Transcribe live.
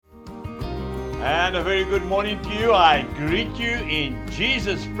And a very good morning to you. I greet you in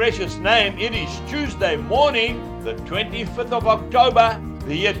Jesus' precious name. It is Tuesday morning, the 25th of October,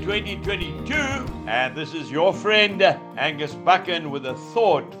 the year 2022. And this is your friend, Angus Buchan, with a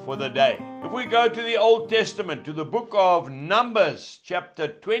thought for the day. If we go to the Old Testament, to the book of Numbers, chapter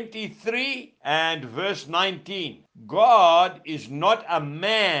 23 and verse 19. God is not a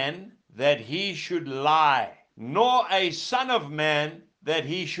man that he should lie, nor a son of man that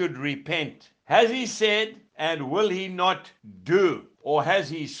he should repent. Has he said, and will he not do? Or has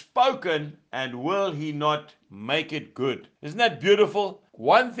he spoken, and will he not make it good? Isn't that beautiful?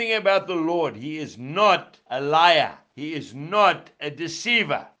 One thing about the Lord, he is not a liar. He is not a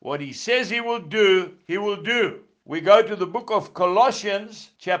deceiver. What he says he will do, he will do. We go to the book of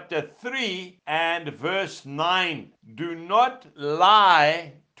Colossians, chapter 3 and verse 9. Do not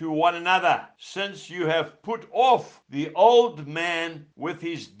lie to one another, since you have put off the old man with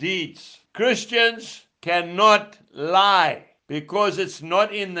his deeds. Christians cannot lie because it's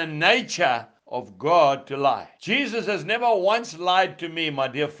not in the nature of God to lie. Jesus has never once lied to me, my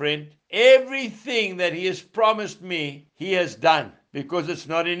dear friend. Everything that he has promised me, he has done, because it's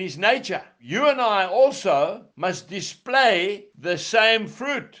not in his nature. You and I also must display the same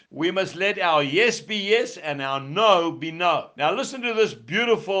fruit. We must let our yes be yes and our no be no. Now listen to this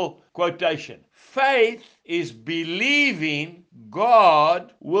beautiful quotation. Faith is believing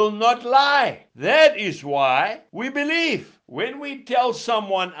God will not lie. That is why we believe. When we tell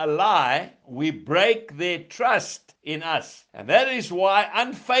someone a lie, we break their trust in us. And that is why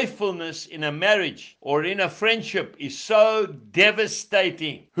unfaithfulness in a marriage or in a friendship is so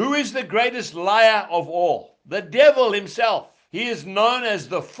devastating. Who is the greatest liar of all? The devil himself. He is known as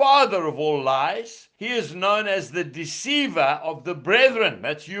the father of all lies. He is known as the deceiver of the brethren.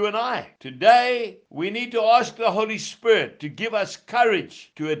 That's you and I. Today, we need to ask the Holy Spirit to give us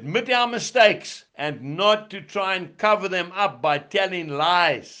courage to admit our mistakes and not to try and cover them up by telling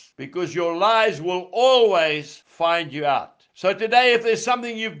lies, because your lies will always find you out. So today, if there's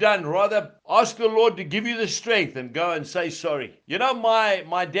something you've done, rather ask the Lord to give you the strength and go and say sorry. You know,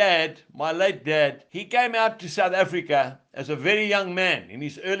 my dad, my late dad, he came out to South Africa as a very young man in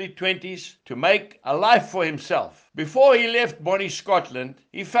his early 20s to make a life for himself. Before he left Bonnie, Scotland,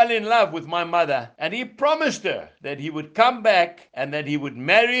 he fell in love with my mother, and he promised her that he would come back and that he would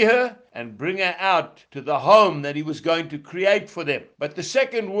marry her and bring her out to the home that he was going to create for them. But the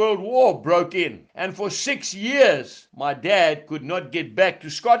Second World War broke in, and for 6 years, my dad could not get back to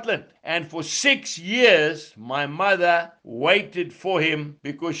Scotland. And for 6 years, my mother waited for him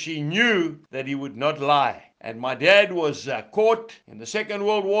because she knew that he would not lie. And my dad was caught in the Second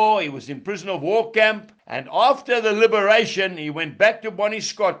World War. He was in prisoner of war camp. And after the liberation, he went back to Bonnie,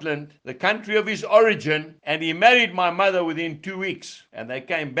 Scotland, the country of his origin, and he married my mother within 2 weeks. And they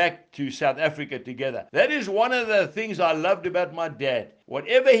came back to South Africa together. That is one of the things I loved about my dad.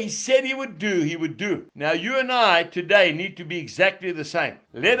 Whatever he said he would do, he would do. Now, you and I today need to be exactly the same.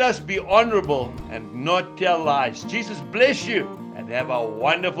 Let us be honorable and not tell lies. Jesus bless you and have a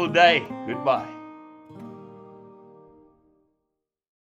wonderful day. Goodbye.